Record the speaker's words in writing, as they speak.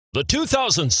The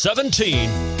 2017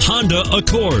 Honda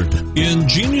Accord.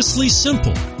 Ingeniously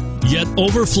simple, yet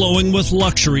overflowing with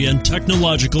luxury and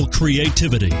technological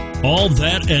creativity. All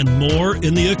that and more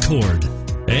in the Accord.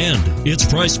 And it's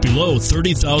priced below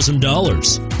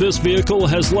 $30,000. This vehicle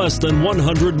has less than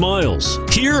 100 miles.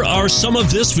 Here are some of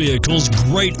this vehicle's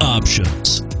great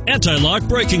options: anti-lock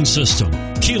braking system,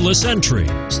 keyless entry,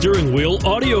 steering wheel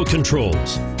audio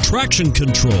controls, traction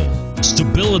control,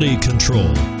 stability control,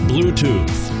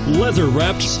 Bluetooth,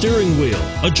 leather-wrapped steering wheel,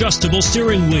 adjustable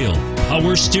steering wheel,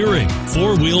 power steering,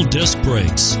 four-wheel disc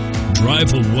brakes.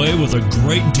 Drive away with a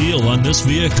great deal on this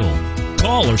vehicle.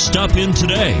 Call or stop in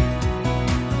today.